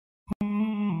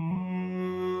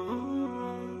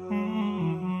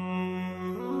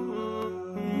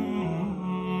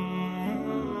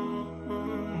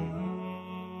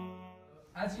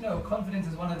you know, confidence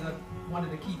is one of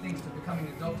the key things to becoming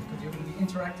a doctor, because you're going to be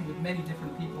interacting with many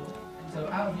different people. So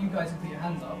out of you guys who put your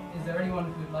hands up, is there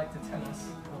anyone who would like to tell us,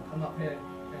 or come up here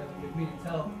with me to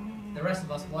tell the rest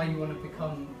of us why you want to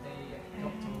become a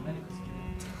doctor or medical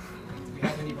student? Do we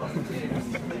have any volunteers?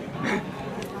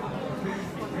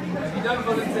 If you don't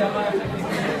volunteer, I might have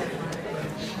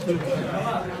to come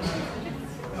up.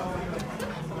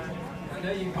 I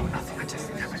know you.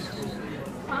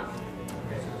 Huh?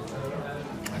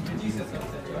 Introduce yourself,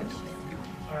 George.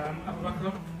 I'm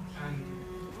Abubakar, and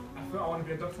I feel I want to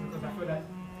be a doctor because I feel that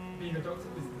being a doctor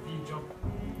is the job for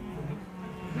me.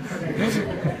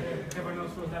 Everyone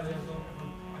else feels that way as well.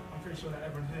 I'm pretty sure that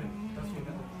everyone here does feel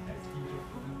that that's the job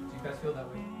for them. Do you guys feel that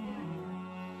way?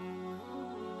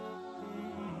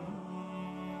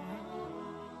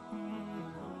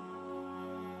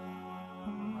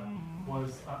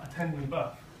 Was attending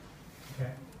birth.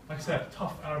 Okay, like I said,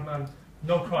 tough Arab man,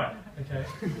 no cry. Okay,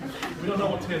 we don't know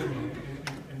what tears mean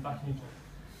in back in Egypt,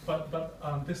 but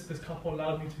this couple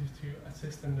allowed me to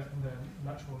assist in the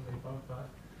natural labour of birth,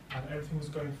 and everything was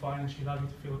going fine. And she allowed me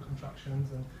to feel the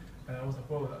contractions, and I was like,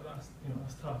 whoa,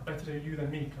 that's tough. Better than you than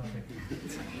me, kind of thing.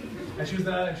 And she was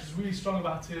there, and she was really strong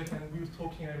about it. And we were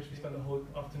talking, and we spent the whole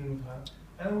afternoon with her.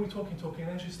 And we were talking, and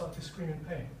then she started to scream in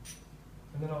pain.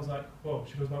 And then I was like, whoa,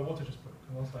 she goes, my water just broke.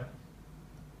 And I was like,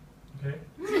 okay.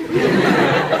 And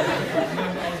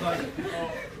then I was like,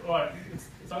 oh, all right, it's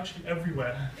actually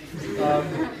everywhere.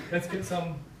 Let's get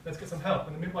some help.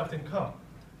 And the midwife didn't come.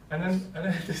 And then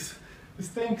this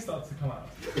thing starts to come out.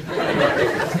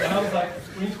 And I was like,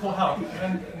 we need to call help.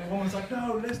 And the woman was like,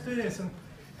 no, let's do this. And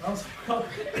I was like, oh.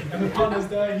 And the partner's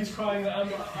there, he's crying,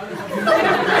 and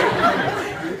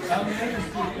I'm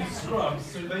in scrubs,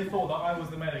 so they thought that I was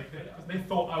the medic. They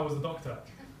thought I was the doctor.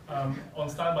 On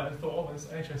standby, they thought, oh, this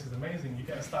NHS is amazing, you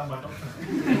get a standby doctor.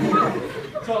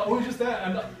 So we were just there,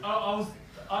 and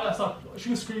I started, she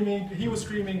was screaming, he was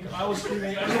screaming, I was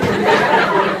screaming, and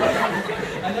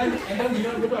then the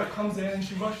young midwife comes in, and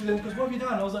she rushes in, because what have you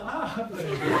done? I was like, ah.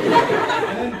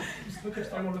 And then just look at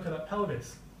that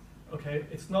pelvis. Okay,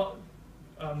 it's not.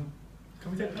 Can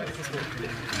we take the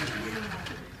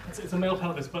It's a male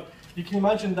pelvis, but you can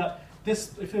imagine that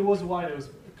this, if it was wide, if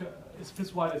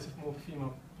it's wide, it's more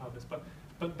female pelvis.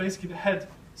 But basically, the head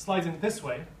slides in this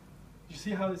way. You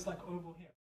see how it's like oval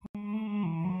here.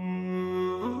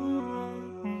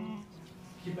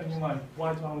 Keep that in mind.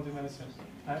 Why do I want to do medicine?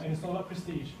 And it's not about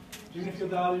prestige. Even if your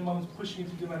dad or your mom is pushing you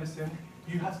to do medicine,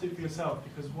 you have to do it for yourself,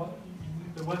 because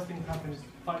the worst thing that happens is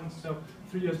finding yourself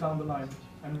 3 years down the line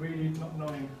and really not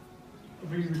knowing,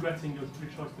 really regretting your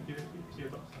choice to be a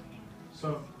doctor.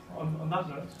 So on that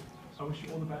note, I wish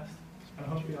you all the best, and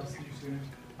hopefully I'll see you soon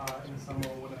in the summer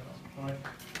or whatever. All right.